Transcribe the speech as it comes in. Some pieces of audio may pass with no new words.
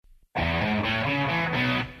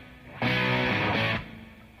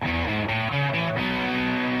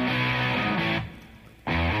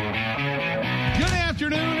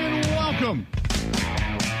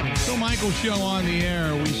Michaels Show on the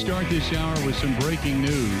air. We start this hour with some breaking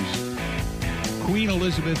news. Queen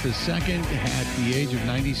Elizabeth II, at the age of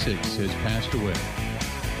 96, has passed away.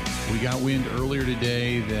 We got wind earlier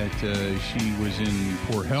today that she was in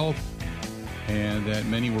poor health and that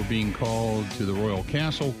many were being called to the royal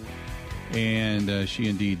castle. And she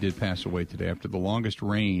indeed did pass away today after the longest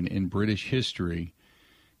reign in British history.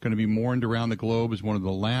 Going to be mourned around the globe as one of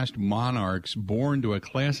the last monarchs born to a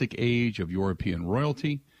classic age of European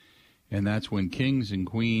royalty. And that's when kings and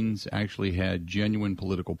queens actually had genuine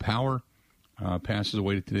political power. Passes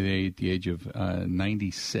away today at the age of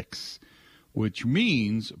 96, which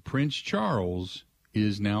means Prince Charles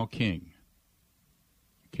is now king.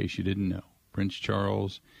 In case you didn't know, Prince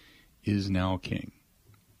Charles is now king.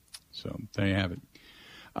 So there you have it.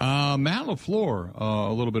 Matt LaFleur,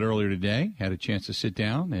 a little bit earlier today, had a chance to sit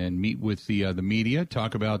down and meet with the media,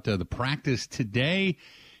 talk about the practice today,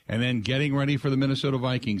 and then getting ready for the Minnesota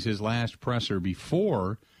Vikings, his last presser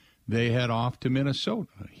before they head off to Minnesota.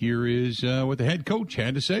 Here is what the head coach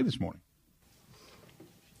had to say this morning.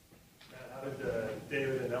 How did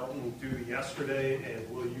David and Elton do yesterday, and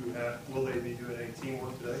will they be doing any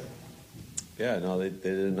teamwork today? Yeah, no, they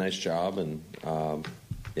did a nice job, and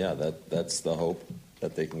that's the hope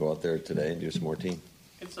that they can go out there today and do some more team.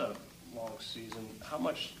 It's a long season. How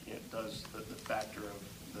much does the factor of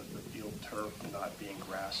the field turf not being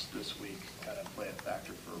grass this week kind of play a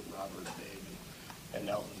factor for Robert, Dave, and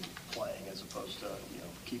Elton playing as opposed to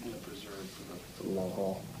keeping it preserved for the long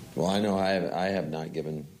haul? Well, I know I have not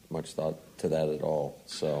given much thought to that at all.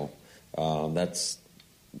 So that's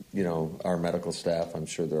our medical staff. I'm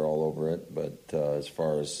sure they're all over it. But as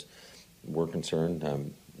far as we're concerned,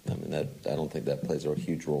 I don't think that plays a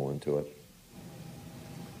huge role into it.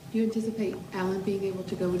 Do you anticipate Allen being able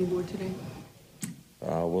to go anymore today?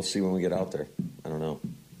 We'll see when we get out there. I don't know.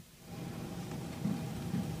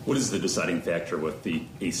 What is the deciding factor with the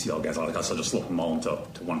ACL guys? I guess I'll just lump them all into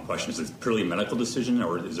one question. Is it purely a medical decision,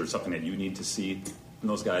 or is there something that you need to see in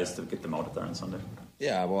those guys to get them out there on Sunday?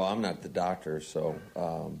 Yeah, well, I'm not the doctor, so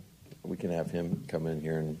we can have him come in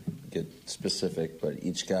here and get specific. But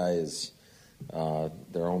each guy is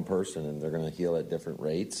their own person, and they're going to heal at different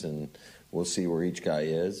rates, and we'll see where each guy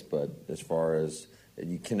is. But as far as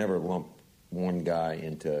you can never lump one guy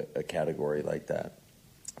into a category like that.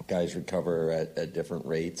 Guys recover at different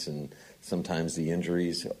rates, and sometimes the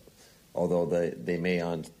injuries, although they may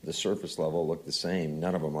on the surface level look the same,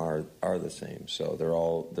 none of them are the same. So they're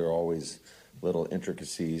always little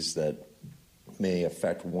intricacies that may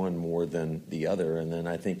affect one more than the other. And then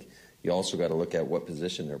I think you also got to look at what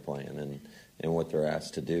position they're playing and what they're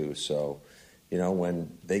asked to do. So,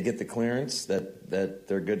 when they get the clearance that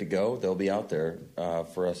they're good to go, they'll be out there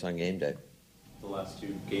for us on game day. The last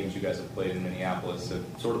two games you guys have played in Minneapolis have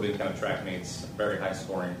sort of been kind of track meets, very high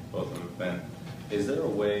scoring, both of them have been. Is there a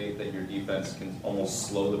way that your defense can almost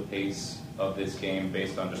slow the pace of this game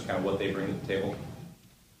based on just kind of what they bring to the table?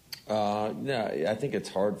 No, I think it's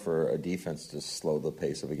hard for a defense to slow the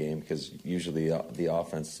pace of a game because usually the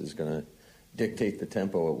offense is going to dictate the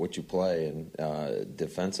tempo at which you play, and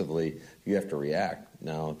defensively you have to react.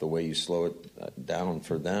 Now, the way you slow it down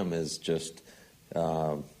for them is just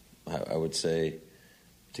I would say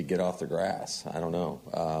to get off the grass. I don't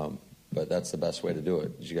know. But that's the best way to do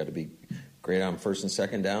it. You got to be great on first and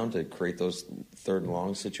second down to create those third and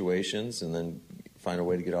long situations and then find a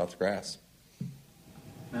way to get off the grass.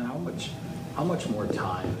 Man, how much more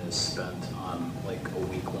time is spent on like a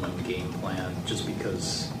week one game plan just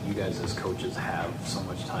because you guys as coaches have so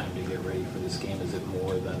much time to get ready for this game? Is it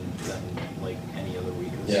more than like any other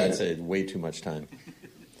week? Yeah, I'd say way too much time.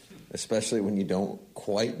 Especially when you don't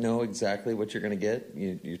quite know exactly what you're going to get.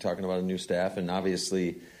 You're talking about a new staff, and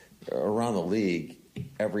obviously around the league,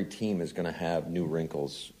 every team is going to have new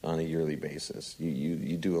wrinkles on a yearly basis.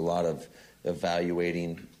 You do a lot of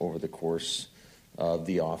evaluating over the course of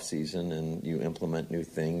the off season, and you implement new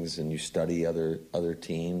things, and you study other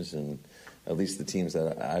teams, and at least the teams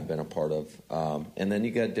that I've been a part of. And then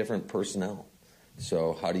you got different personnel.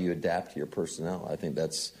 So how do you adapt to your personnel? I think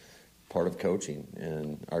that's part of coaching,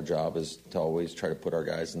 and our job is to always try to put our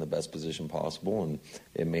guys in the best position possible. And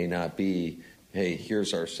it may not be, hey,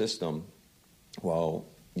 here's our system. Well,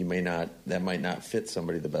 that might not fit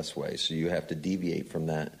somebody the best way, so you have to deviate from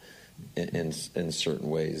that in certain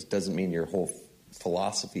ways. Doesn't mean your whole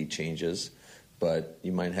philosophy changes, but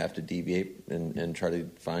you might have to deviate and try to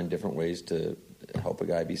find different ways to help a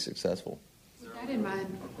guy be successful. With that in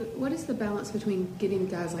mind, what is the balance between getting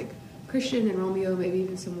guys like Christian and Romeo, maybe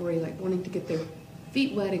even Samori, like wanting to get their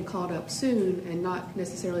feet wet and caught up soon and not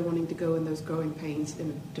necessarily wanting to go in those growing pains in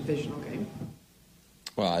a divisional game?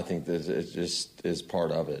 Well, I think this it just is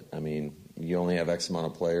part of it. I mean, you only have X amount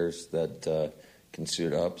of players that can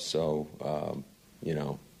suit up, so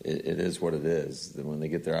it is what it is. When they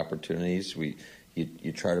get their opportunities,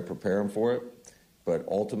 you try to prepare them for it. But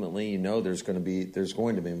ultimately, there's going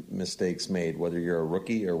to be mistakes made, whether you're a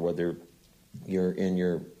rookie or whether you're in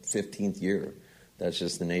your 15th year. That's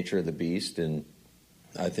just the nature of the beast. And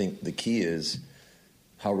I think the key is,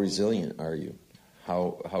 how resilient are you?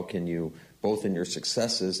 How can you, both in your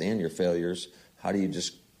successes and your failures, how do you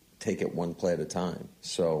just take it one play at a time?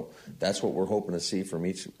 So that's what we're hoping to see from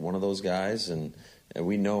each one of those guys. And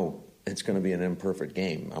we know it's going to be an imperfect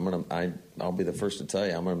game. I'll be the first to tell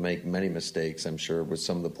you, I'm going to make many mistakes, I'm sure, with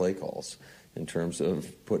some of the play calls in terms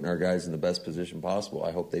of putting our guys in the best position possible.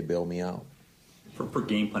 I hope they bail me out. For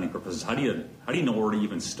game planning purposes, how do you know where to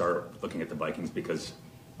even start looking at the Vikings? Because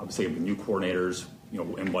obviously, with new coordinators,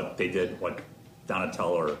 and what they did, what Donatel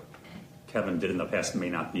or Kevin did in the past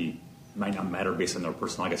might not matter based on their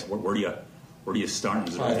personal. I guess where do you start?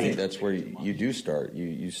 I think that's where you do start.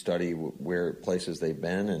 You study where places they've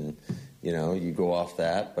been, and you go off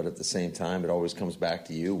that. But at the same time, it always comes back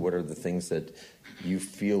to you. What are the things that you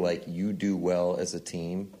feel like you do well as a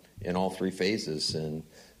team in all three phases? And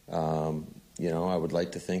I would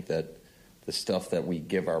like to think that the stuff that we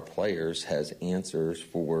give our players has answers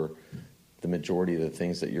for the majority of the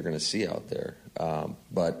things that you're going to see out there.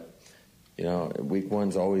 But week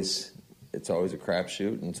one's always a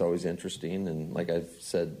crapshoot, and it's always interesting. And like I've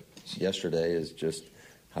said yesterday, is just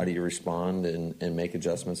how do you respond and make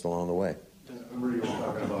adjustments along the way. I remember you were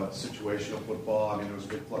talking about situational football. I mean, there was a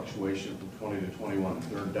big fluctuation from 20 to 21,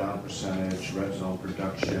 third down percentage, red zone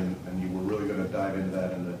production, and you were really going to dive into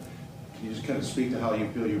that. Can you just kind of speak to how you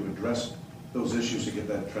feel you've addressed those issues to get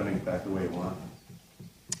that trending back the way you want?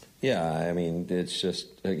 Yeah, I mean, it's just,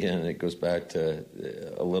 again, it goes back to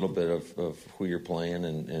a little bit of who you're playing,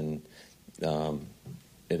 and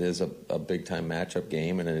it is a big-time matchup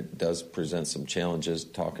game, and it does present some challenges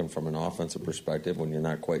talking from an offensive perspective when you're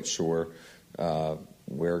not quite sure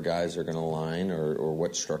where guys are going to line or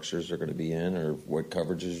what structures they're going to be in or what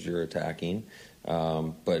coverages you're attacking.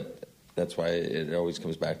 But that's why it always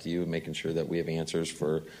comes back to you, making sure that we have answers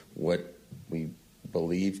for what we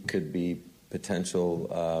believe could be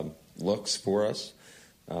potential looks for us.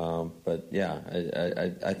 But, yeah,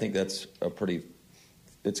 I think that's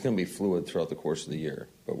it's going to be fluid throughout the course of the year.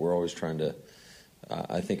 But we're always trying to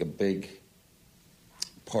I think a big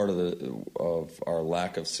part of our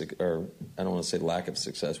lack of or I don't want to say lack of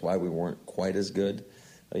success, why we weren't quite as good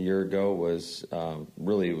a year ago was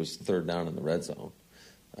really it was third down in the red zone.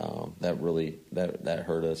 That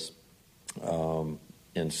hurt us.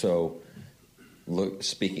 And so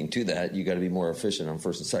speaking to that, you got to be more efficient on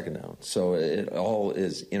first and second down. So it all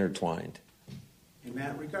is intertwined. Hey,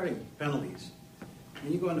 Matt, regarding penalties,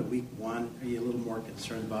 when you go into week one, are you a little more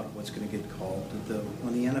concerned about what's going to get called?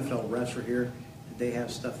 When the NFL refs were here, did they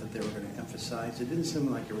have stuff that they were going to emphasize? It didn't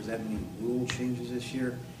seem like there was that many rule changes this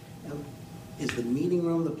year. Is the meeting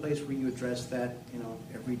room the place where you address that,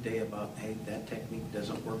 every day about, hey, that technique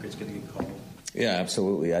doesn't work, it's going to get called? Yeah,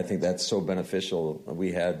 absolutely. I think that's so beneficial.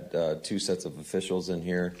 We had two sets of officials in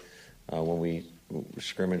here when we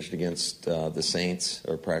scrimmaged against the Saints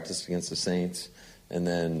or practiced against the Saints. And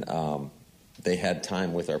then they had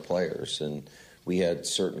time with our players. And we had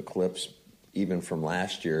certain clips, even from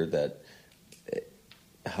last year, that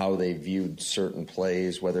how they viewed certain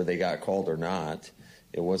plays, whether they got called or not.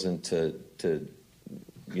 It wasn't to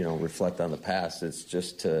reflect on the past. It's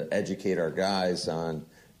just to educate our guys on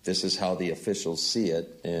this is how the officials see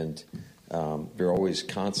it, and they're always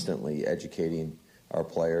constantly educating our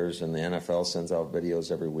players. And the NFL sends out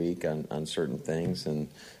videos every week on certain things. And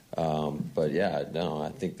but yeah, no, I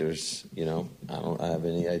think there's I don't have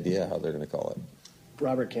any idea how they're going to call it.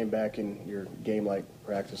 Robert came back in your game-like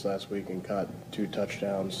practice last week and caught 2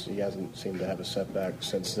 touchdowns. He hasn't seemed to have a setback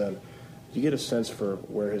since then. Do you get a sense for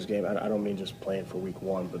where his game, I don't mean just playing for week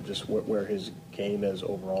one, but just where his game is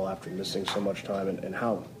overall after missing so much time, and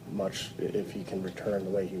how much, if he can return the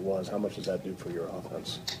way he was, how much does that do for your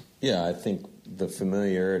offense? Yeah, I think the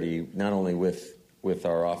familiarity, not only with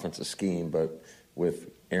our offensive scheme, but with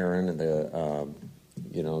Aaron and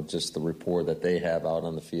just the rapport that they have out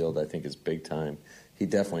on the field, I think is big time. He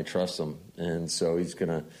definitely trusts them, and so he's going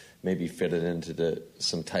to maybe fit it into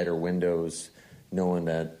some tighter windows, knowing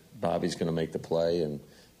that Bobby's going to make the play. And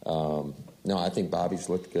no, I think Bobby's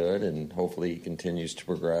looked good, and hopefully he continues to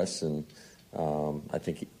progress. And I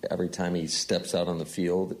think every time he steps out on the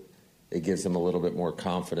field, it gives him a little bit more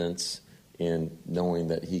confidence in knowing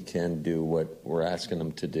that he can do what we're asking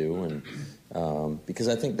him to do. And because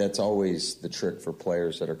I think that's always the trick for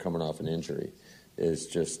players that are coming off an injury. is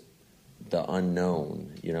just the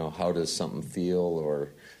unknown. How does something feel,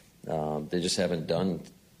 or they just haven't done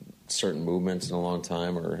certain movements in a long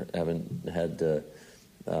time, or haven't had to,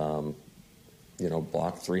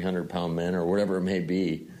 block 300-pound men or whatever it may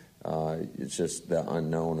be. It's just the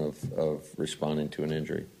unknown of responding to an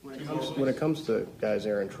injury. When it comes to guys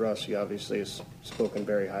Aaron Truss, he obviously has spoken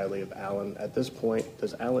very highly of Allen. At this point,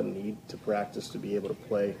 does Allen need to practice to be able to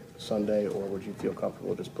play Sunday, or would you feel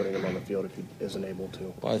comfortable just putting him on the field if he isn't able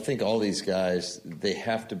to? Well, I think all these guys, they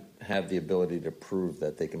have to have the ability to prove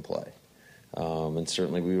that they can play. And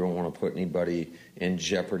certainly we don't want to put anybody in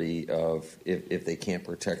jeopardy of if they can't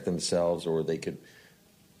protect themselves, or they could,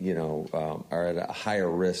 are at a higher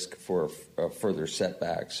risk for a further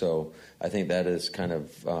setback. So I think that is kind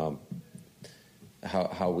of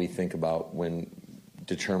how we think about when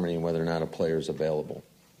determining whether or not a player is available.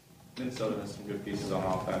 Minnesota has some good pieces on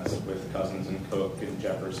offense with Cousins and Cook and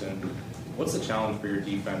Jefferson. What's the challenge for your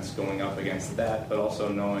defense going up against that, but also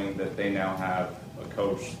knowing that they now have a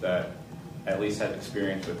coach that at least had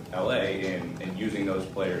experience with LA in using those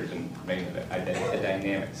players and making it a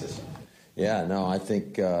dynamic system? Yeah, no, I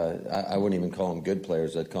think I wouldn't even call them good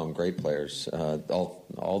players. I'd call them great players,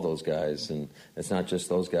 all those guys. And it's not just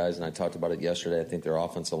those guys, and I talked about it yesterday. I think their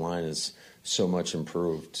offensive line is so much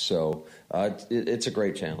improved. So it's a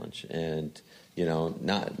great challenge. And,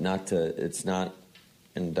 it's not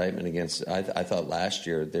an indictment against – I thought last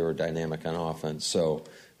year they were dynamic on offense. So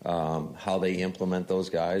how they implement those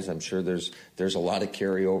guys, I'm sure there's a lot of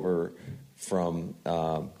carryover from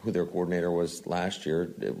who their coordinator was last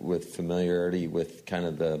year, with familiarity with kind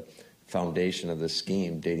of the foundation of the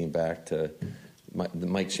scheme dating back to the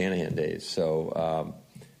Mike Shanahan days. So,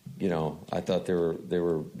 I thought they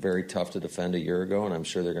were very tough to defend a year ago, and I'm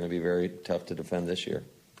sure they're going to be very tough to defend this year.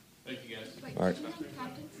 Thank you, guys. All right.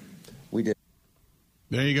 We did.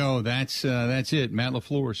 There you go. That's it. Matt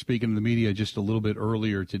LaFleur speaking to the media just a little bit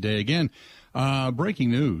earlier today. Again,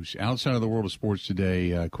 breaking news outside of the world of sports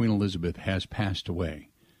today, Queen Elizabeth has passed away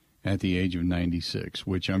at the age of 96,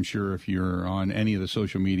 which I'm sure if you're on any of the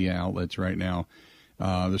social media outlets right now,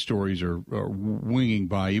 the stories are winging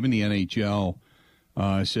by. Even the NHL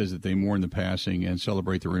says that they mourn the passing and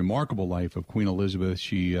celebrate the remarkable life of Queen Elizabeth.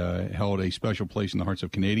 She held a special place in the hearts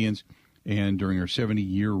of Canadians, and during her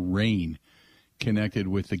 70-year reign, connected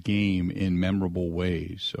with the game in memorable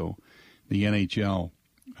ways. So the NHL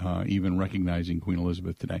even recognizing Queen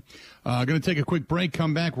Elizabeth today. Going to take a quick break,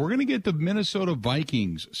 come back. We're going to get the Minnesota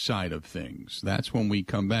Vikings side of things. That's when we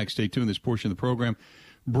come back. Stay tuned. This portion of the program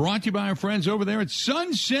brought to you by our friends over there at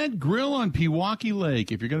Sunset Grill on Pewaukee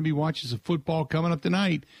Lake. If you're going to be watching some football coming up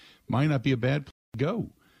tonight, might not be a bad place to go.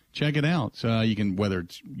 Check it out. You can, whether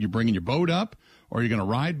it's you're bringing your boat up, or you're going to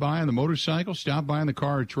ride by on the motorcycle, stop by in the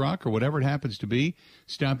car or truck, or whatever it happens to be,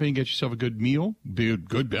 stop in, get yourself a good meal,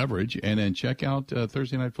 good beverage, and then check out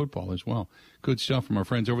Thursday Night Football as well. Good stuff from our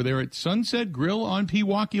friends over there at Sunset Grill on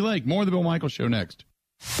Pewaukee Lake. More of the Bill Michaels Show next.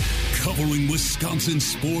 Covering Wisconsin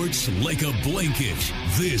sports like a blanket,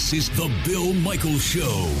 this is the Bill Michaels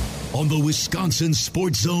Show on the Wisconsin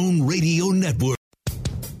Sports Zone Radio Network.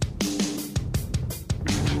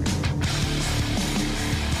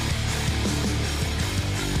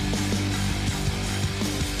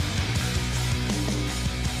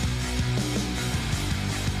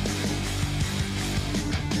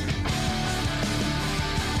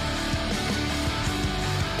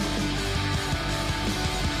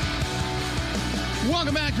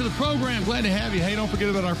 Welcome back to the program. Glad to have you. Hey, don't forget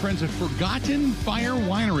about our friends at Forgotten Fire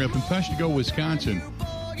Winery up in Peshtigo, Wisconsin.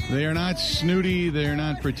 They are not snooty. They're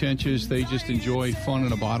not pretentious. They just enjoy fun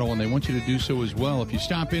in a bottle, and they want you to do so as well. If you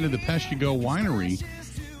stop into the Peshtigo Winery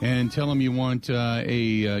and tell them you want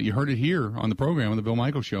you heard it here on the program, on the Bill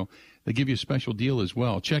Michaels Show, they give you a special deal as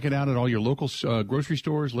well. Check it out at all your local grocery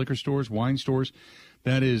stores, liquor stores, wine stores.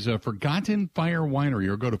 That is Forgotten Fire Winery,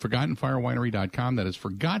 or go to ForgottenFireWinery.com. That is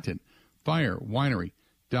ForgottenFireWinery.com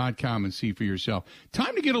and see for yourself.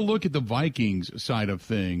 Time to get a look at the Vikings side of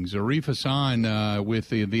things. Arif Hassan with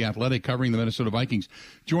the Athletic covering the Minnesota Vikings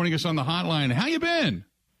joining us on the hotline. How you been?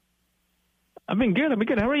 I've been good.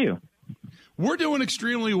 How are you? We're doing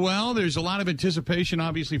extremely well. There's a lot of anticipation,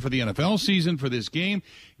 obviously, for the NFL season, for this game.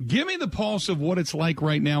 Give me the pulse of what it's like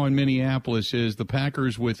right now in Minneapolis as the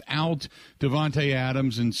Packers without Devontae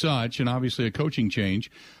Adams and such, and obviously a coaching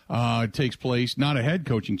change takes place. Not a head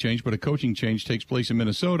coaching change, but a coaching change takes place in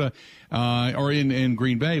Minnesota or in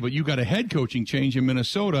Green Bay. But you got a head coaching change in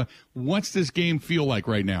Minnesota. What's this game feel like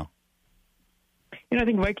right now? I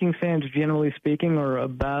think Vikings fans, generally speaking, are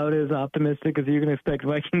about as optimistic as you can expect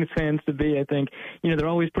Vikings fans to be. I think, they're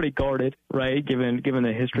always pretty guarded, right, given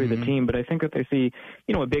the history of the team. But I think that they see,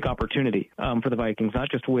 a big opportunity for the Vikings, not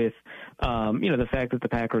just with, the fact that the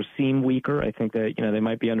Packers seem weaker. I think that, they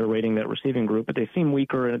might be underrating that receiving group, but they seem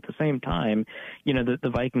weaker. And at the same time,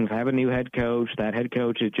 the Vikings have a new head coach. That head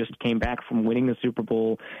coach just came back from winning the Super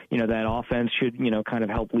Bowl. That offense should, kind of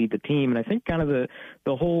help lead the team. And I think kind of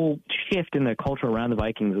the whole shift in the culture around the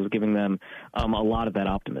Vikings is giving them a lot of that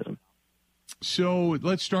optimism. So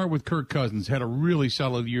let's start with Kirk Cousins. Had a really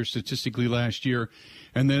solid year statistically last year,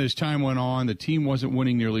 and then as time went on, the team wasn't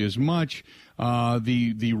winning nearly as much.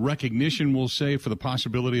 The recognition, we'll say, for the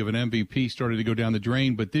possibility of an MVP started to go down the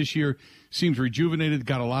drain, but this year seems rejuvenated,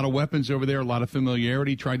 got a lot of weapons over there, a lot of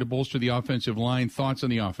familiarity, tried to bolster the offensive line. Thoughts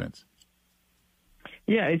on the offense?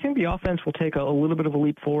 Yeah, I think the offense will take a little bit of a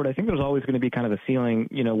leap forward. I think there's always going to be kind of a ceiling,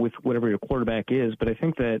 with whatever your quarterback is. But I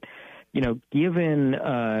think that, given,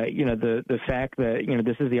 the fact that,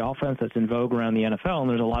 this is the offense that's in vogue around the NFL, and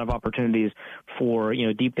there's a lot of opportunities for,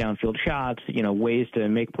 deep downfield shots, ways to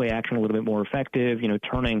make play action a little bit more effective,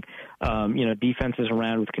 turning, defenses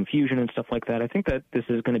around with confusion and stuff like that. I think that this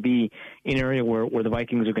is going to be an area where the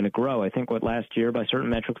Vikings are going to grow. I think last year, by certain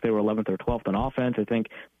metrics, they were 11th or 12th on offense. I think,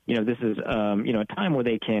 this is, a time where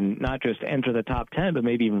they can not just enter the top 10, but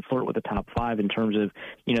maybe even flirt with the top 5 in terms of,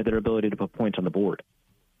 their ability to put points on the board.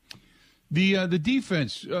 The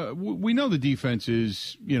defense, we know the defense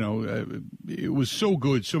is, it was so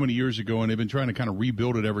good so many years ago, and they've been trying to kind of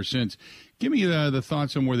rebuild it ever since. Give me the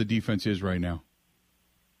thoughts on where the defense is right now.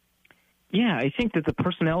 Yeah, I think that the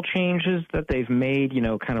personnel changes that they've made,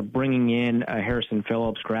 kind of bringing in Harrison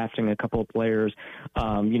Phillips, drafting a couple of players,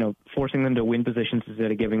 forcing them to win positions instead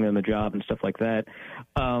of giving them a job and stuff like that.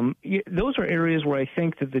 Those are areas where I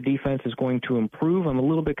think that the defense is going to improve. I'm a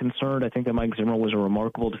little bit concerned. I think that Mike Zimmer was a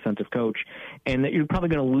remarkable defensive coach, and that you're probably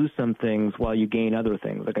going to lose some things while you gain other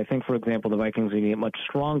things. Like I think, for example, the Vikings are going to get much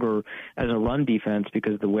stronger as a run defense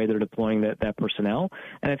because of the way they're deploying that personnel,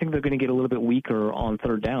 and I think they're going to get a little bit weaker on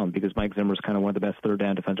third down because Mike Zimmer's kind of one of the best third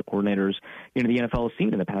down defensive coordinators the NFL has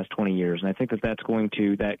seen in the past 20 years. And I think that that's going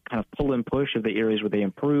to, that kind of pull and push of the areas where they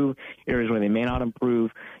improve, areas where they may not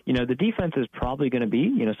improve. The defense is probably going to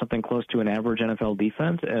be, something close to an average NFL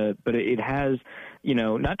defense, but it has,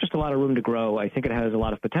 not just a lot of room to grow. I think it has a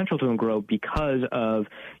lot of potential to grow because of,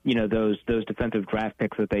 those defensive draft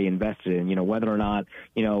picks that they invested in. Whether or not,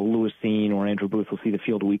 Louis Cine or Andrew Booth will see the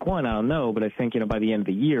field week 1, I don't know. But I think, by the end of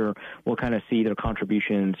the year, we'll kind of see their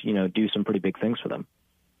contributions, do some pretty big things for them.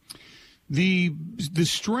 The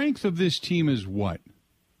strength of this team is what?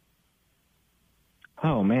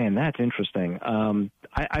 Oh, man, that's interesting.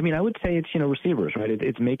 I would say it's, receivers, right?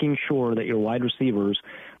 It's making sure that your wide receivers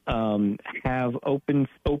have open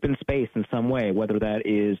space in some way, whether that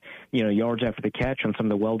is, yards after the catch on some of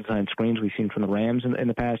the well-designed screens we've seen from the Rams in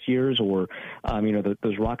the past years, or,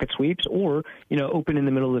 those rocket sweeps, or, open in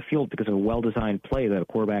the middle of the field because of a well-designed play that a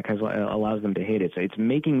quarterback allows them to hit it. So it's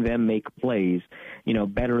making them make plays,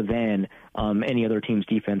 better than any other team's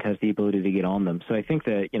defense has the ability to get on them. So I think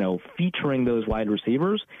that, featuring those wide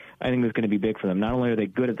receivers, I think is going to be big for them. Not only are they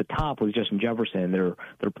good at the top with Justin Jefferson, they're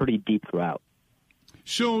pretty deep throughout.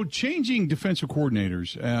 So changing defensive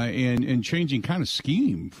coordinators and changing kind of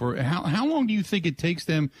scheme, for how long do you think it takes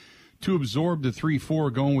them to absorb the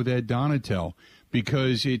 3-4 going with Ed Donatel?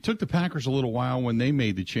 Because it took the Packers a little while when they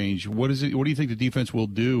made the change. What do you think the defense will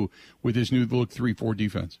do with this new look 3-4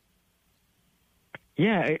 defense?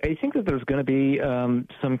 Yeah, I think that there's going to be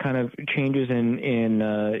some kind of changes in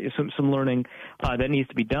some learning that needs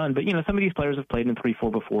to be done. But, some of these players have played in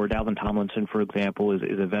 3-4 before. Dalvin Tomlinson, for example, is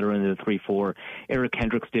a veteran of the 3-4. Eric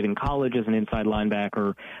Hendricks did in college as an inside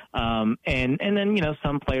linebacker. And then,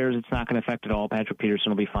 some players it's not going to affect at all. Patrick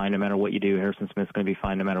Peterson will be fine no matter what you do. Harrison Smith's going to be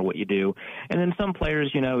fine no matter what you do. And then some players,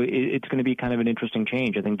 it's going to be kind of an interesting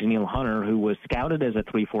change. I think Danielle Hunter, who was scouted as a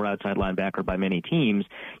 3-4 outside linebacker by many teams,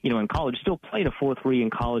 in college, still played a 4-3 in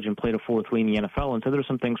college and played a 4-3 in the NFL, and so there's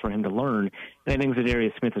some things for him to learn. And I think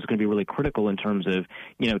Zadarius Smith is going to be really critical in terms of,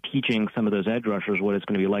 teaching some of those edge rushers what it's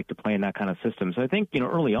going to be like to play in that kind of system. So I think,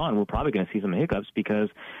 early on we're probably going to see some hiccups because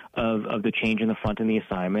of the change in the front and the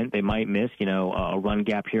assignment. They might miss, a run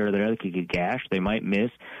gap here or there that could get gashed. They might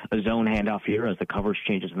miss a zone handoff here as the coverage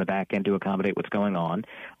changes in the back end to accommodate what's going on.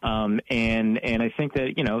 And I think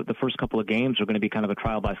that, the first couple of games are going to be kind of a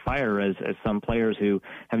trial by fire as some players who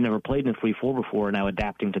have never played in 3-4 before are now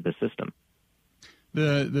adapting to the system.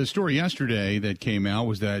 The story yesterday that came out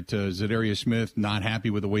was that Zadarius Smith not happy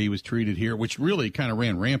with the way he was treated here, which really kind of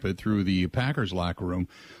ran rampant through the Packers locker room.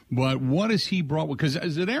 But what has he brought? Because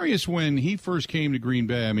Zadarius, when he first came to Green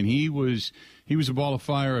Bay, I mean, he was a ball of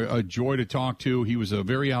fire, a joy to talk to. He was a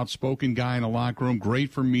very outspoken guy in the locker room,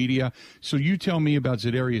 great for media. So you tell me about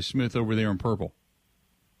Zadarius Smith over there in purple.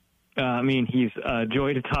 I mean, he's a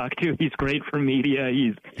joy to talk to. He's great for media.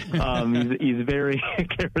 He's very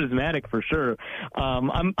charismatic for sure.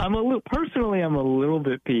 I'm a little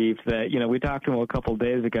bit peeved that, we talked to him a couple of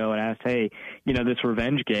days ago and asked, hey, this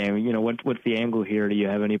revenge game, what's the angle here? Do you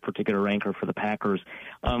have any particular rancor for the Packers?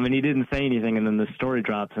 And he didn't say anything, and then the story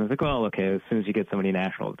drops, and I was like, well, okay, as soon as you get somebody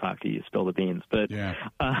national to talk to you, spill the beans. But yeah.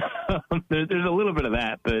 There's a little bit of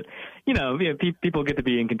that. But, people get to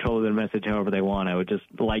be in control of their message however they want. I would just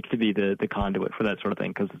like to be the conduit for that sort of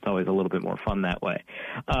thing because it's always a little bit more fun that way.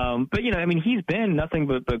 But, he's been nothing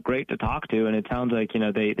but great to talk to, and it sounds like,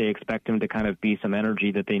 they expect him to kind of be some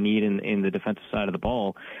energy that they need in the defensive side of the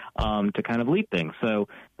ball to kind of lead things. So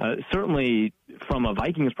certainly from a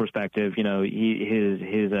Vikings perspective,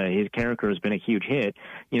 his character has been a huge hit.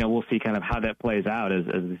 We'll see kind of how that plays out as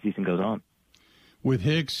the season goes on. With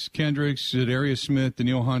Hicks, Kendricks, Zadarius Smith,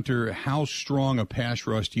 Danielle Hunter, how strong a pass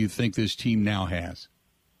rush do you think this team now has?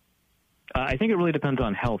 I think it really depends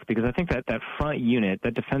on health because I think that front unit,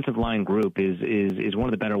 that defensive line group is one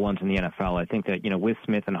of the better ones in the NFL. I think that, with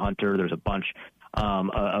Smith and Hunter, there's a bunch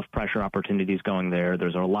of pressure opportunities going there.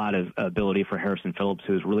 There's a lot of ability for Harrison Phillips,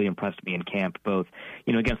 who has really impressed me in camp, both,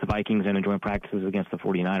 against the Vikings and in joint practices against the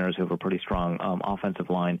 49ers, who have a pretty strong offensive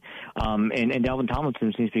line. And Dalvin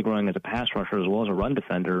Tomlinson seems to be growing as a pass rusher as well as a run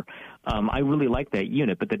defender. I really like that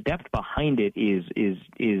unit, but the depth behind it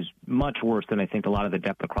is much worse than I think a lot of the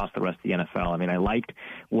depth across the rest of the NFL. I mean, I liked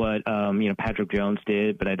what Patrick Jones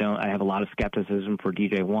did, but I have a lot of skepticism for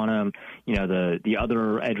DJ Wonnum. The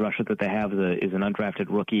other edge rusher that they have is an undrafted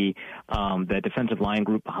rookie. The defensive line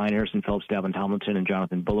group behind Harrison Phillips, Dalvin Tomlinson, and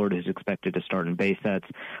Jonathan Bullard is expected to start in base sets.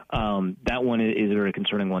 That one is a very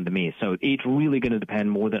concerning one to me. So it's really going to depend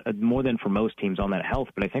more than for most teams on that health.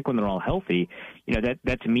 But I think when they're all healthy,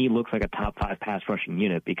 that to me looks like a top 5 pass rushing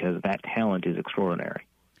unit because that talent is extraordinary.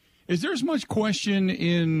 Is there as much question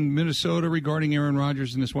in Minnesota regarding Aaron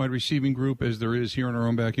Rodgers and this wide receiving group as there is here in our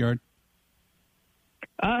own backyard?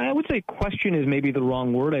 I would say question is maybe the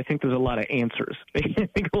wrong word. I think there's a lot of answers. I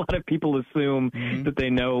think a lot of people assume that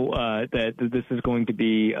they know that this is going to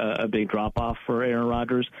be a big drop-off for Aaron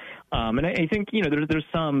Rodgers. And I think, there's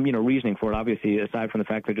some, reasoning for it. Obviously, aside from the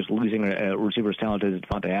fact that just losing a receiver as talented as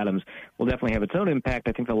Devontae Adams will definitely have its own impact.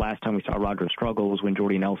 I think the last time we saw Rodgers struggle was when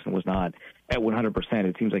Jordy Nelson was not at 100%.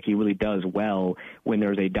 It seems like he really does well when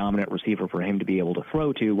there's a dominant receiver for him to be able to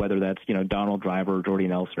throw to, whether that's, Donald Driver, Jordy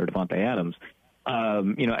Nelson, or Devontae Adams.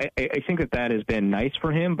 I think that has been nice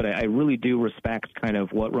for him, but I really do respect kind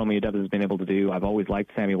of what Romeo Doubs has been able to do. I've always liked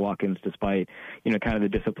Sammy Watkins despite, kind of the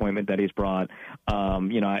disappointment that he's brought.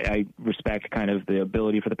 I respect kind of the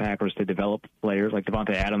ability for the Packers to develop players. Like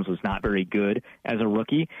Devontae Adams was not very good as a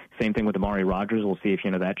rookie. Same thing with Amari Rodgers. We'll see if,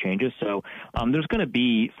 that changes. So there's going to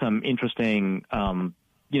be some interesting,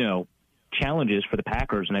 challenges for the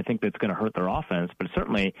Packers, and I think that's going to hurt their offense. But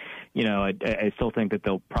certainly, I still think that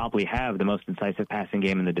they'll probably have the most incisive passing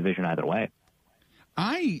game in the division either way.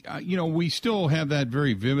 We still have that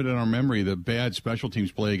very vivid in our memory, the bad special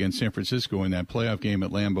teams play against San Francisco in that playoff game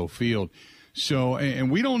at Lambeau Field. So,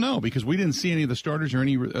 and we don't know because we didn't see any of the starters or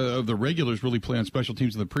any of the regulars really play on special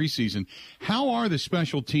teams in the preseason. How are the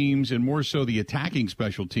special teams, and more so the attacking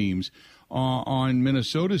special teams, on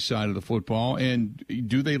Minnesota's side of the football, and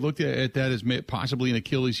do they look at that as possibly an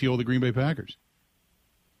Achilles heel of the Green Bay Packers?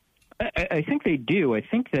 I think they do. I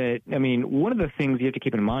think that, one of the things you have to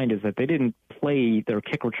keep in mind is that they didn't play their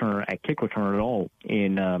kick returner at all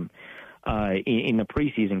in the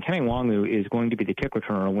preseason. Kenny Nwangwu is going to be the kick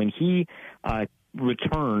returner. When he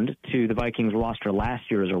returned to the Vikings roster last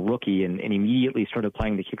year as a rookie and immediately started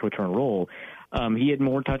playing the kick return role, he had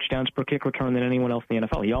more touchdowns per kick return than anyone else in the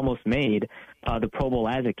NFL. He almost made the Pro Bowl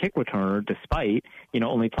as a kick returner despite,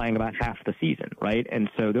 only playing about half the season, right? And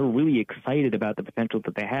so they're really excited about the potential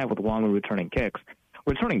that they have with Nwangwu returning kicks.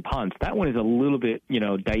 Returning punts, that one is a little bit,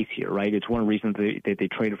 dicier, right? It's one of the reasons they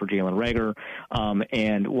traded for Jalen Reagor.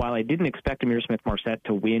 And while I didn't expect Amir Smith-Marset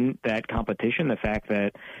to win that competition, the fact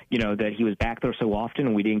that, that he was back there so often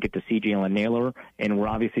and we didn't get to see Jalen Naylor, and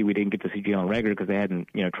we didn't get to see Jalen Reagor because they hadn't,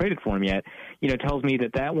 traded for him yet, tells me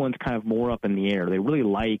that one's kind of more up in the air. They really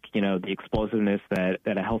like, the explosiveness that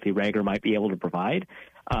a healthy Reagor might be able to provide.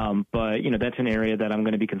 But, that's an area that I'm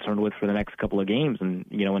going to be concerned with for the next couple of games and,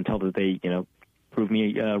 until they, prove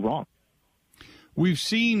me wrong. We've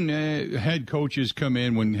seen head coaches come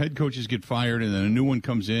in when head coaches get fired and then a new one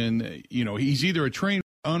comes in. He's either a trained,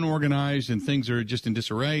 unorganized, and things are just in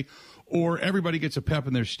disarray, or everybody gets a pep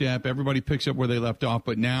in their step. Everybody picks up where they left off,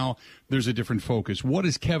 but now there's a different focus. What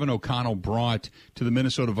has Kevin O'Connell brought to the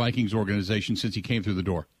Minnesota Vikings organization since he came through the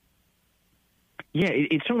door? Yeah,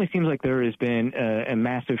 it certainly seems like there has been a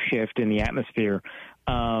massive shift in the atmosphere.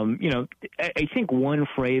 I think one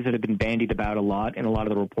phrase that had been bandied about a lot in a lot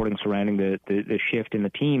of the reporting surrounding the shift in the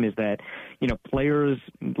team is that, players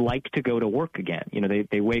like to go to work again.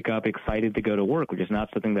 They wake up excited to go to work, which is not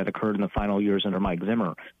something that occurred in the final years under Mike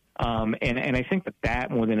Zimmer. And I think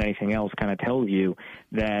that more than anything else kind of tells you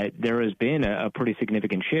that there has been a pretty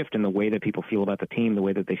significant shift in the way that people feel about the team, the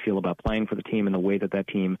way that they feel about playing for the team, and the way that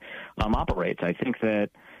team operates. I think that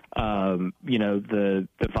the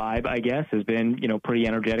vibe, I guess, has been, pretty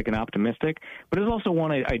energetic and optimistic, but it's also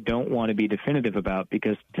one I don't want to be definitive about,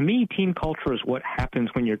 because to me, team culture is what happens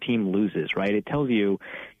when your team loses, right? It tells you,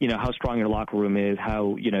 how strong your locker room is,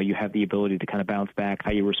 how, you have the ability to kind of bounce back,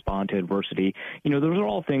 how you respond to adversity. Those are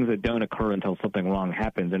all things that don't occur until something wrong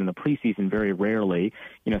happens. And in the preseason, very rarely,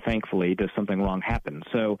 thankfully, does something wrong happen.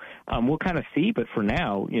 So we'll kind of see, but for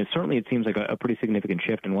now, certainly it seems like a pretty significant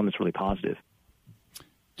shift and one that's really positive.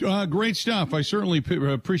 Great stuff. I certainly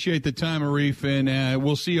appreciate the time, Arif, and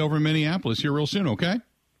we'll see you over in Minneapolis here real soon, okay?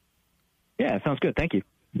 Yeah, sounds good. Thank you.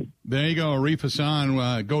 There you go, Arif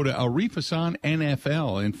Hassan. Go to Arif Hassan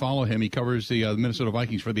NFL and follow him. He covers the Minnesota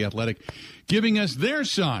Vikings for The Athletic, giving us their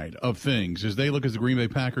side of things as they look as the Green Bay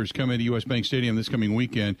Packers come into U.S. Bank Stadium this coming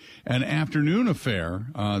weekend. An afternoon affair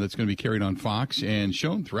that's going to be carried on Fox and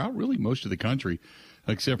shown throughout really most of the country,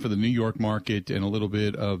 except for the New York market and a little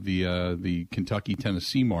bit of the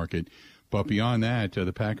Kentucky-Tennessee market. But beyond that,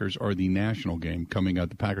 the Packers are the national game coming up.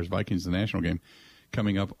 The Packers-Vikings, the national game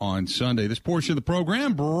coming up on Sunday. This portion of the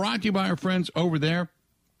program brought to you by our friends over there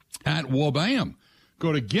at Wabam.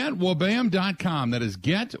 Go to getwabam.com. That is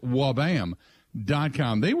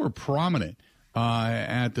getwabam.com. They were prominent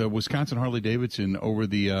at the Wisconsin Harley-Davidson over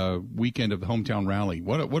the weekend of the hometown rally.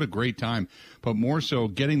 What a great time, but more so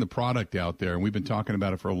getting the product out there. And we've been talking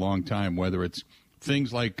about it for a long time, whether it's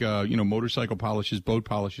things like, motorcycle polishes, boat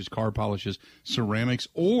polishes, car polishes, ceramics,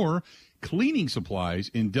 or cleaning supplies,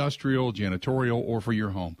 industrial, janitorial, or for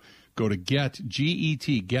your home. Go to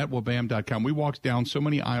getwabam.com. We walked down so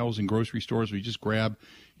many aisles in grocery stores. We just grab,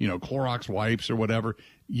 Clorox wipes or whatever.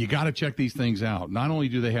 You got to check these things out. Not only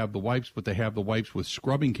do they have the wipes, but they have the wipes with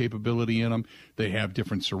scrubbing capability in them. They have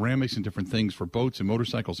different ceramics and different things for boats and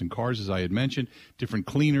motorcycles and cars, as I had mentioned. Different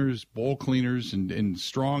cleaners, bowl cleaners, and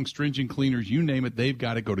strong, stringent cleaners. You name it, they've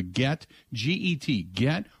got to go to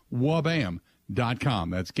getwabam.com.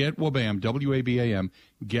 That's getwabam, W-A-B-A-M,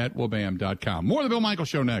 getwabam.com. More of the Bill Michaels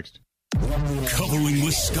Show next. Covering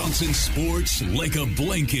Wisconsin sports like a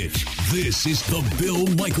blanket. This is the Bill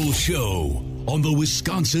Michaels Show on the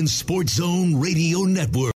Wisconsin Sports Zone Radio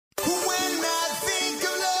Network.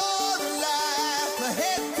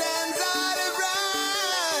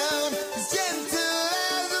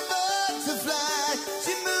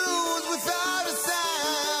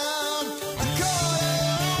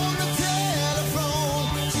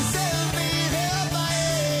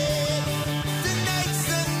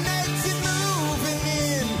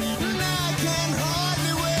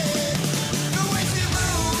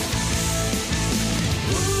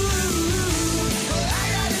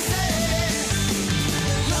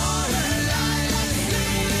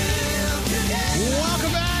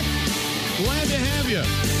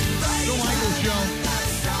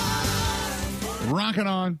 Rocking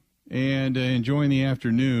on and enjoying the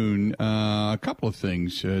afternoon. A couple of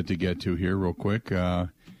things to get to here real quick. I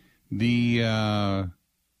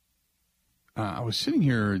was sitting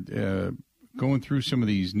here going through some of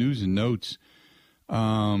these news and notes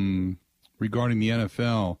regarding the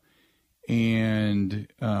NFL, and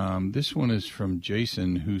this one is from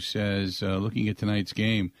Jason, who says, looking at tonight's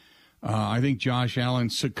game, I think Josh Allen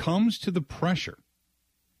succumbs to the pressure,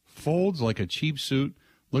 folds like a cheap suit.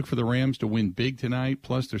 Look for the Rams to win big tonight,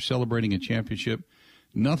 plus they're celebrating a championship.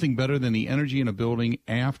 Nothing better than the energy in a building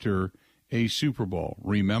after a Super Bowl.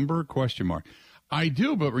 Remember? ? I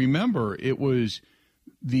do, but remember, it was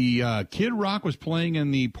the Kid Rock was playing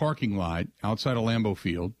in the parking lot outside of Lambeau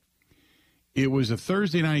Field. It was a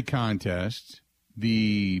Thursday night contest.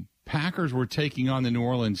 The Packers were taking on the New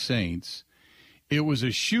Orleans Saints. It was a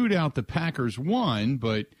shootout. The Packers won,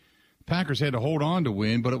 but Packers had to hold on to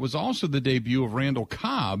win, but it was also the debut of Randall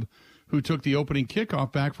Cobb, who took the opening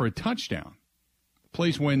kickoff back for a touchdown. The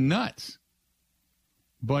place went nuts.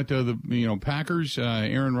 But the Packers,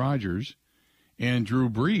 Aaron Rodgers, and Drew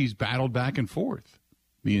Brees battled back and forth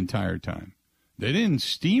the entire time. They didn't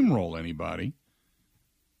steamroll anybody.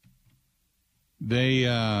 They,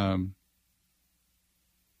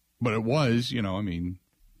 but it was, it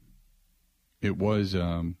was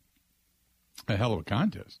a hell of a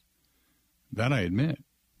contest. That I admit.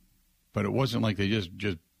 But it wasn't like they just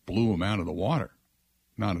blew them out of the water.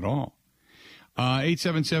 Not at all.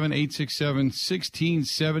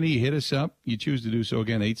 877-867-1670. Hit us up. You choose to do so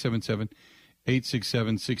again.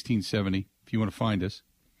 877-867-1670 if you want to find us.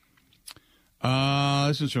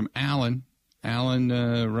 This is from Alan. Alan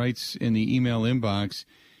writes in the email inbox.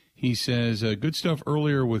 He says, good stuff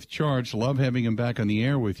earlier with Charge. Love having him back on the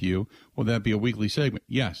air with you. Will that be a weekly segment?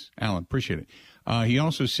 Yes, Alan. Appreciate it. He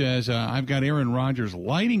also says, I've got Aaron Rodgers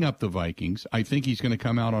lighting up the Vikings. I think he's going to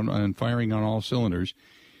come out on firing on all cylinders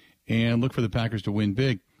and look for the Packers to win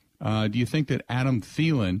big. Do you think that Adam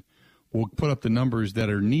Thielen will put up the numbers that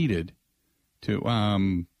are needed to,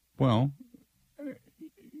 well,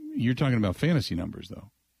 you're talking about fantasy numbers,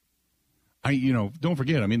 though. Don't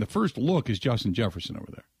forget, the first look is Justin Jefferson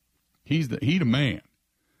over there. He the man.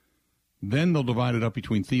 Then they'll divide it up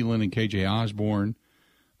between Thielen and KJ Osborne.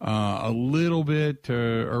 A little bit to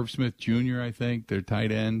Irv Smith Jr., I think, their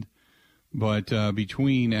tight end. But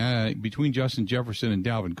between Justin Jefferson and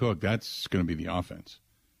Dalvin Cook, that's going to be the offense.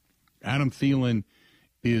 Adam Thielen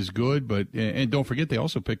is good, and don't forget they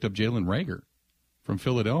also picked up Jalen Reagor from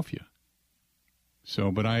Philadelphia.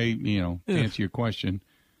 So, but to answer your question,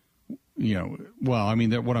 what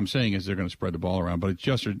I'm saying is they're going to spread the ball around. But it's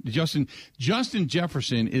Justin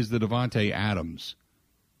Jefferson is the Devontae Adams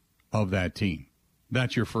of that team.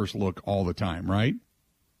 That's your first look all the time, right?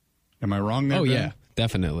 Am I wrong there? Oh, Ben? yeah,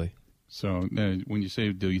 definitely. So when you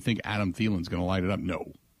say, do you think Adam Thielen's going to light it up?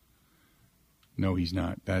 No. No, he's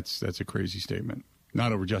not. That's a crazy statement.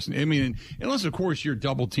 Not over Justin. Unless, of course, you're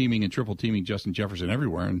double teaming and triple teaming Justin Jefferson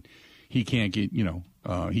everywhere, and he can't get,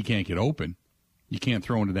 he can't get open. You can't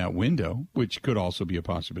throw into that window, which could also be a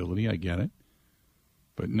possibility. I get it.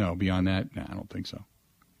 But no, beyond that, I don't think so.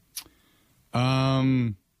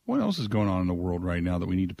 What else is going on in the world right now that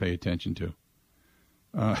we need to pay attention to?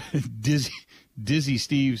 Dizzy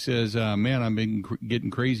Steve says, man, I've been getting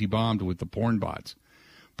crazy bombed with the porn bots.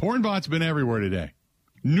 Porn bots been everywhere today.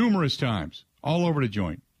 Numerous times. All over the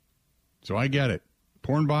joint. So I get it.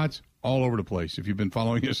 Porn bots all over the place. If you've been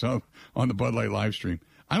following us on the Bud Light live stream.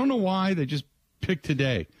 I don't know why they just pick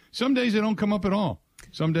today. Some days they don't come up at all.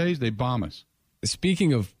 Some days they bomb us.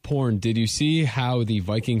 Speaking of porn, did you see how the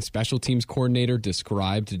Vikings special teams coordinator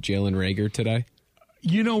described Jalen Reagor today?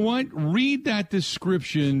 You know what? Read that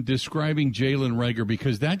description describing Jalen Reagor,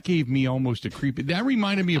 because that gave me almost a creepy. That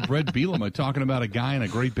reminded me of Brett Bielema talking about a guy in a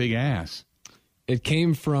great big ass. It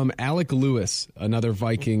came from Alec Lewis, another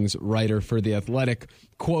Vikings writer for The Athletic.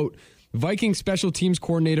 Quote, Vikings special teams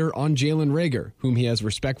coordinator on Jalen Reagor, whom he has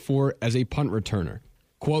respect for as a punt returner.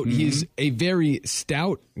 Quote, he's a very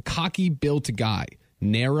stout, cocky-built guy.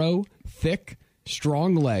 Narrow, thick,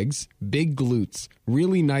 strong legs, big glutes,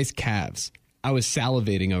 really nice calves. I was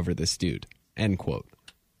salivating over this dude. End quote.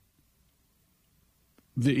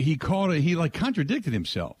 He contradicted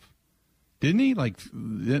himself, didn't he?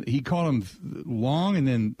 He called him long, and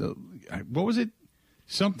then, what was it?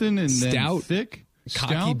 Something, and stout, then thick?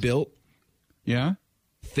 Cocky-built. Yeah?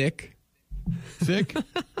 Thick.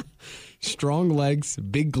 Strong legs,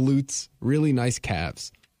 big glutes, really nice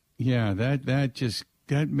calves. Yeah,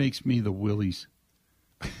 that makes me the willies.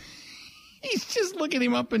 He's just looking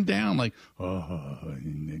him up and down like,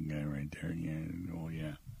 that guy right there. Yeah, oh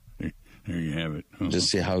yeah. There you have it. Just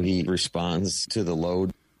see how he responds to the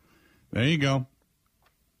load. There you go.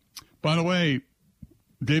 By the way,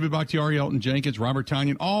 David Bakhtiari, Elton Jenkins, Robert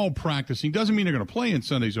Tonyan, all practicing. Doesn't mean they're going to play in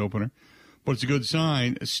Sunday's opener, but it's a good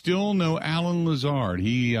sign. Still no Alan Lazard.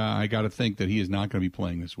 I got to think that he is not going to be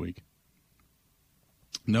playing this week.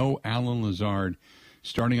 No Alan Lazard,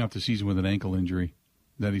 starting off the season with an ankle injury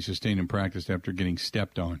that he sustained in practice after getting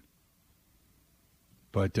stepped on.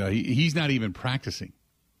 But he's not even practicing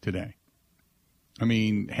today. I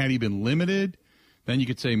mean, had he been limited, then you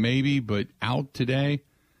could say maybe, but out today,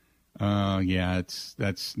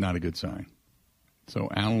 that's not a good sign. So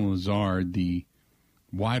Alan Lazard, the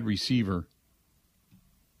wide receiver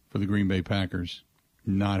for the Green Bay Packers,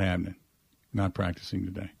 not happening, not practicing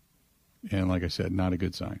today. And like I said, not a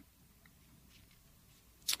good sign.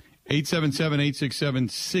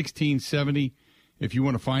 877-867-1670. If you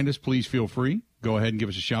want to find us, please feel free. Go ahead and give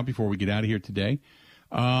us a shout before we get out of here today.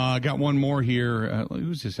 I got one more here.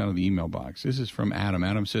 Who's this out of the email box? This is from Adam.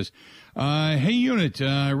 Adam says, hey, Unit,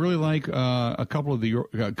 I really like a couple of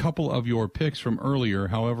your picks from earlier.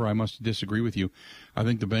 However, I must disagree with you. I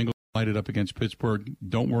think the Bengals lighted up against Pittsburgh.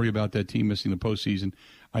 Don't worry about that team missing the postseason.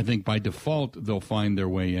 I think by default they'll find their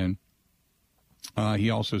way in. He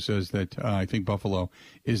also says that I think Buffalo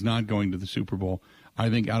is not going to the Super Bowl. I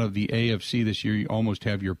think out of the AFC this year, you almost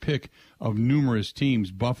have your pick of numerous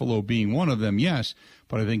teams, Buffalo being one of them, yes,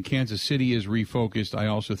 but I think Kansas City is refocused. I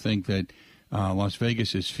also think that Las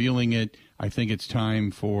Vegas is feeling it. I think it's time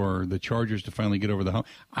for the Chargers to finally get over the hump.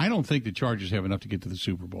 I don't think the Chargers have enough to get to the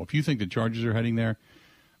Super Bowl. If you think the Chargers are heading there,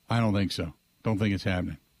 I don't think so. Don't think it's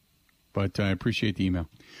happening. But I appreciate the email.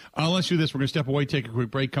 Let's do this. We're going to step away, take a quick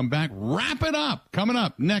break, come back, wrap it up. Coming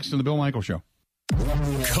up next on The Bill Michaels Show.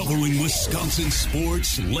 Covering Wisconsin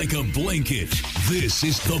sports like a blanket. This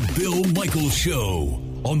is The Bill Michaels Show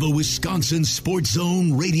on the Wisconsin Sports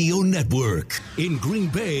Zone Radio Network. In Green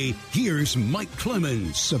Bay, here's Mike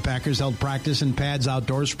Clemens. The Packers held practice in pads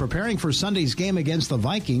outdoors preparing for Sunday's game against the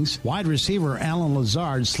Vikings. Wide receiver Alan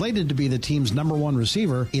Lazard, slated to be the team's #1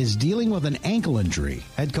 receiver, is dealing with an ankle injury.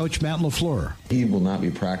 Head coach Matt LaFleur. He will not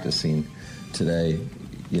be practicing today.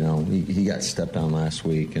 You know, he got stepped on last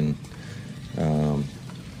week, and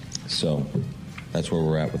so that's where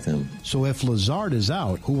we're at with him. So if Lazard is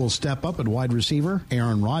out, who will step up at wide receiver?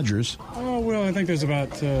 Aaron Rodgers. Oh, well, I think there's about,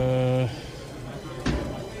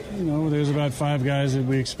 there's about 5 guys that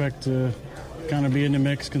we expect to kind of be in the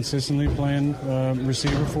mix consistently playing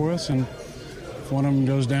receiver for us. And if one of them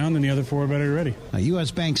goes down, then the other 4 better be ready. Now,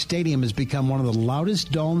 U.S. Bank Stadium has become one of the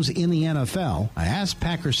loudest domes in the NFL. I asked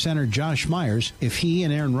Packers center Josh Myers if he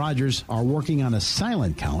and Aaron Rodgers are working on a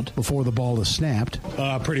silent count before the ball is snapped.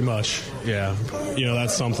 Pretty much, yeah.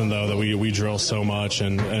 That's something, though, that we drill so much,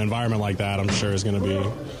 and an environment like that, I'm sure, is going to be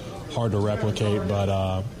hard to replicate, but,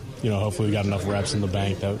 hopefully we got enough reps in the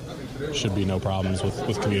bank that should be no problems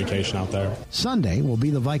with communication out there. Sunday will be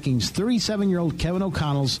the Vikings' 37-year-old Kevin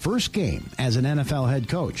O'Connell's first game as an NFL head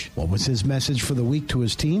coach. What was his message for the week to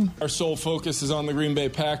his team? Our sole focus is on the Green Bay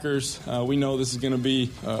Packers. We know this is going to be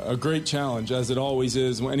a great challenge, as it always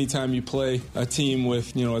is. Anytime you play a team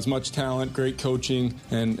with as much talent, great coaching,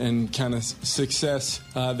 and kind of success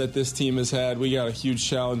that this team has had, we got a huge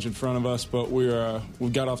challenge in front of us. But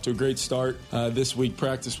we've got off to a great start this week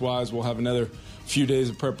practice-wise. We'll have another few days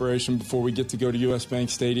of preparation before we get to go to U.S. Bank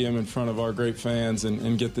Stadium in front of our great fans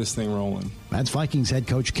and get this thing rolling. That's Vikings head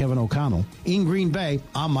coach Kevin O'Connell. In Green Bay,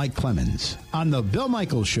 I'm Mike Clemens on The Bill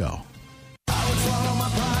Michaels Show.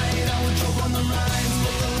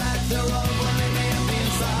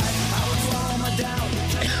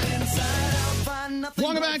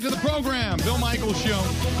 Welcome back to the program, Bill Michaels Show.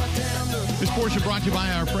 This portion brought to you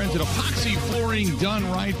by our friends at Epoxy Flooring Done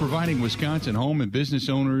Right, providing Wisconsin home and business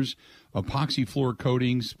owners epoxy floor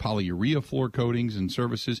coatings, polyurea floor coatings and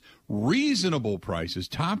services, reasonable prices,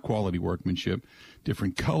 top quality workmanship,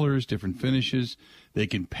 different colors, different finishes. They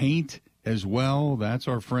can paint as well. That's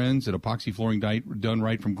our friends at Epoxy Flooring Done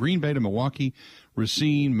Right, from Green Bay to Milwaukee,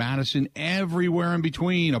 Racine, Madison, everywhere in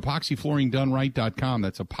between. EpoxyFlooringDoneRight.com.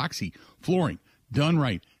 That's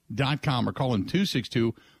EpoxyFlooringDoneRight.com, or call them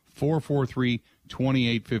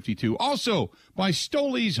 262-443-2852. Also, by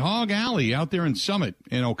Stoley's Hog Alley out there in Summit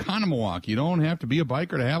in Oconomowoc. You don't have to be a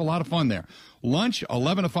biker to have a lot of fun there. Lunch,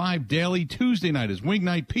 11 to 5 daily. Tuesday night is wing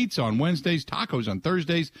night. Pizza on Wednesdays. Tacos on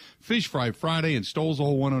Thursdays. Fish fry Friday. And Stoll's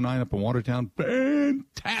Old 109 up in Watertown.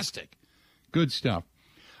 Fantastic. Good stuff.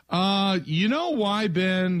 You know why,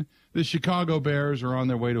 Ben, the Chicago Bears are on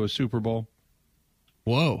their way to a Super Bowl?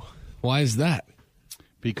 Whoa. Why is that?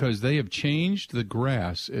 Because they have changed the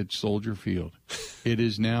grass at Soldier Field. It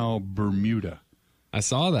is now Bermuda. I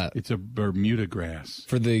saw that. It's a Bermuda grass.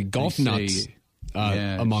 For the golf nuts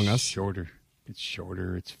among us. Shorter. It's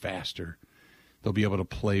shorter. It's faster. They'll be able to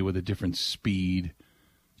play with a different speed.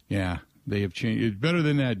 Yeah, they have changed. It's better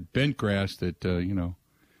than that bent grass that,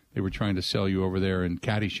 they were trying to sell you over there in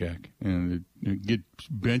Caddyshack. And it get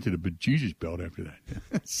bent to the bejesus belt after that.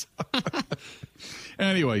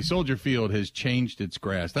 Anyway, Soldier Field has changed its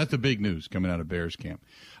grass. That's the big news coming out of Bears camp.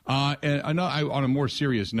 And on a more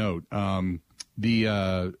serious note, the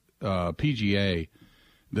PGA,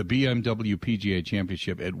 the BMW PGA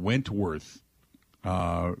Championship at Wentworth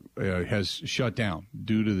has shut down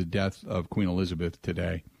due to the death of Queen Elizabeth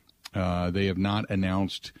today. They have not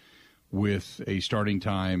announced with a starting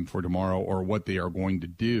time for tomorrow or what they are going to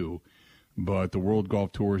do, but the World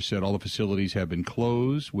Golf Tour said all the facilities have been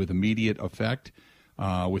closed with immediate effect,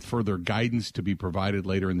 with further guidance to be provided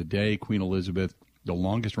later in the day. Queen Elizabeth, the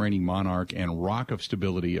longest reigning monarch and rock of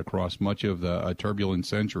stability across much of the turbulent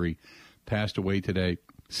century, passed away today.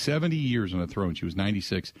 70 years on the throne. She was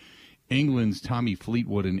 96. England's Tommy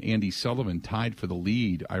Fleetwood and Andy Sullivan tied for the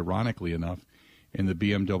lead, ironically enough, in the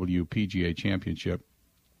BMW PGA Championship.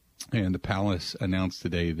 And the Palace announced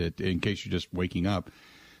today that, in case you're just waking up,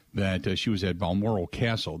 that she was at Balmoral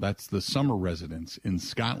Castle. That's the summer residence in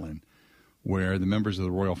Scotland, where the members of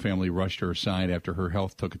the royal family rushed her aside after her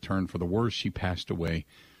health took a turn for the worse. She passed away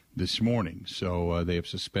this morning. So they have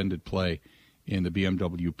suspended play in the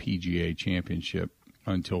BMW PGA Championship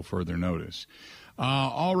until further notice.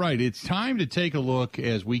 All right, it's time to take a look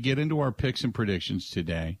as we get into our picks and predictions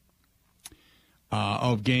today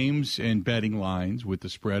of games and betting lines with the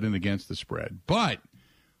spread and against the spread. But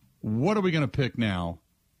what are we going to pick now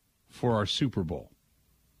for our Super Bowl?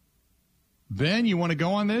 Ben, you want to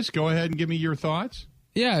go on this? Go ahead and give me your thoughts.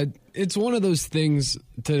 Yeah, it's one of those things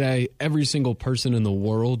today. Every single person in the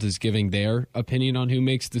world is giving their opinion on who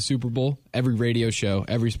makes the Super Bowl. Every radio show,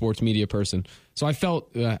 every sports media person. So I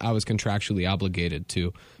felt I was contractually obligated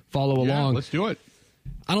to follow along. Let's do it.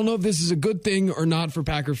 I don't know if this is a good thing or not for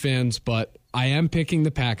Packer fans, but I am picking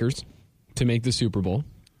the Packers to make the Super Bowl.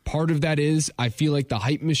 Part of that is I feel like the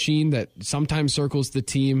hype machine that sometimes circles the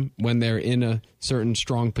team when they're in a certain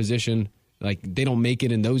strong position, like they don't make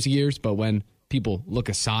it in those years, but when people look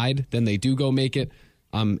aside, then they do go make it.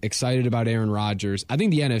 I'm excited about Aaron Rodgers. I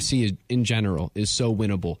think the NFC in general is so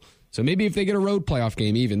winnable. So maybe if they get a road playoff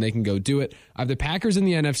game even, they can go do it. I have the Packers in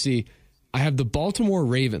the NFC. I have the Baltimore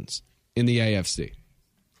Ravens in the AFC.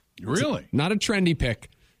 Really? Not a trendy pick,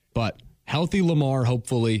 but healthy Lamar,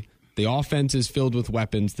 hopefully. The offense is filled with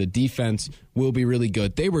weapons. The defense will be really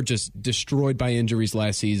good. They were just destroyed by injuries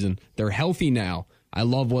last season. They're healthy now. I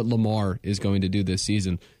love what Lamar is going to do this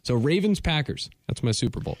season. So Ravens-Packers, that's my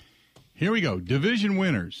Super Bowl. Here we go. Division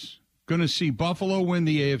winners. Going to see Buffalo win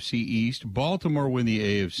the AFC East, Baltimore win the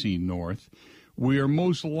AFC North. We are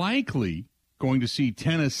most likely going to see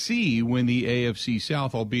Tennessee win the AFC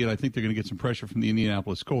South, albeit I think they're going to get some pressure from the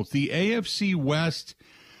Indianapolis Colts. The AFC West,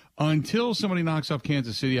 until somebody knocks off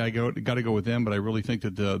Kansas City, I got to go with them, but I really think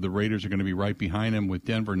that the Raiders are going to be right behind them, with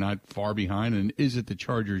Denver not far behind. And is it the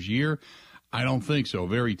Chargers' year? I don't think so.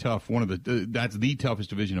 Very tough. That's the toughest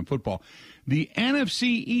division in football. The NFC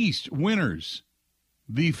East winners,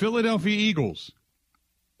 the Philadelphia Eagles,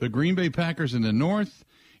 the Green Bay Packers in the North.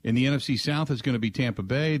 In the NFC South is going to be Tampa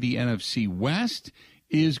Bay. The NFC West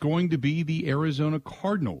is going to be the Arizona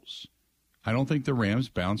Cardinals. I don't think the Rams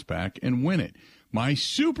bounce back and win it. My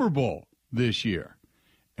Super Bowl this year.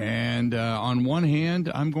 And on one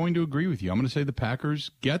hand, I'm going to agree with you. I'm going to say the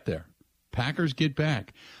Packers get there. Packers get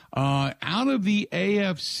back. Out of the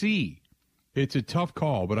AFC, it's a tough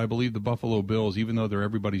call, but I believe the Buffalo Bills, even though they're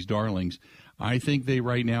everybody's darlings, I think they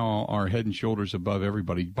right now are head and shoulders above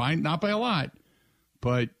everybody. Not by a lot,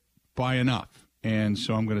 but by enough. And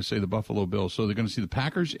so I'm going to say the Buffalo Bills. So they're going to see the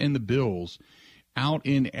Packers and the Bills out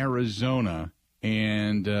in Arizona.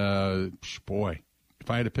 And, boy, if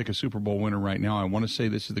I had to pick a Super Bowl winner right now, I want to say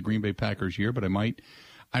this is the Green Bay Packers year, but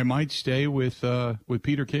I might stay with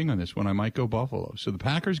Peter King on this one. I might go Buffalo. So the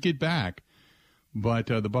Packers get back, but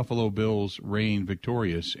the Buffalo Bills reign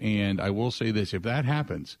victorious. And I will say this, if that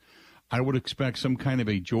happens, I would expect some kind of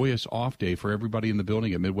a joyous off day for everybody in the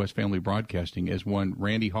building at Midwest Family Broadcasting, as one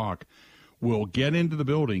Randy Hawk will get into the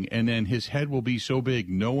building, and then his head will be so big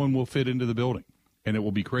no one will fit into the building, and it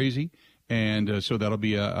will be crazy. And so that'll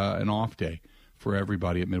be an off day for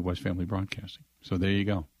everybody at Midwest Family Broadcasting. So there you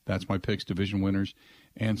go. That's my picks, division winners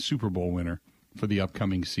and Super Bowl winner for the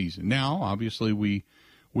upcoming season. Now, obviously, we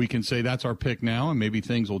can say that's our pick now, and maybe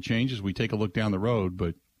things will change as we take a look down the road,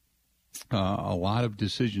 but a lot of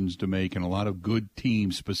decisions to make and a lot of good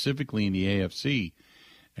teams, specifically in the AFC,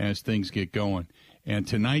 as things get going. And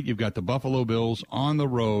tonight you've got the Buffalo Bills on the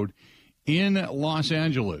road in Los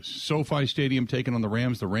Angeles. SoFi Stadium taking on the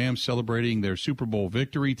Rams. The Rams celebrating their Super Bowl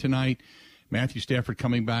victory tonight. Matthew Stafford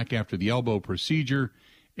coming back after the elbow procedure.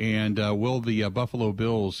 And will the Buffalo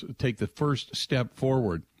Bills take the first step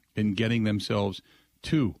forward in getting themselves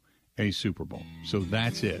to a Super Bowl? So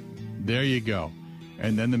that's it. There you go.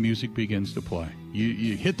 And then the music begins to play.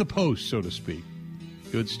 You hit the post, so to speak.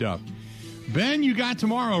 Good stuff. Ben, you got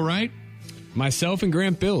tomorrow, right? Myself and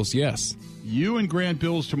Grant Bills, yes. You and Grant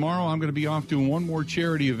Bills tomorrow. I'm going to be off doing one more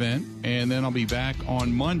charity event, and then I'll be back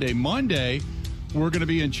on Monday. Monday, we're going to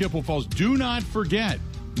be in Chippewa Falls. Do not forget,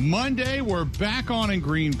 Monday, we're back on in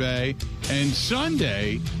Green Bay. And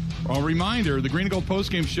Sunday, a reminder, the Green and Gold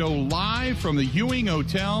postgame show live from the Ewing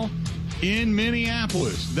Hotel in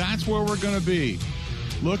Minneapolis. That's where we're going to be.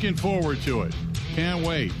 Looking forward to it. Can't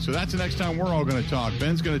wait. So that's the next time we're all going to talk.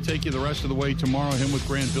 Ben's going to take you the rest of the way tomorrow, him with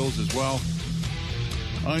Grant Bills as well.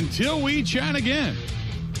 Until we chat again,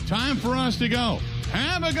 time for us to go.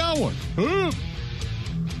 Have a good one. Hoop.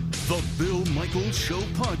 The Bill Michaels Show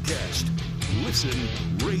podcast. Listen,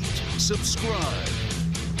 rate, subscribe.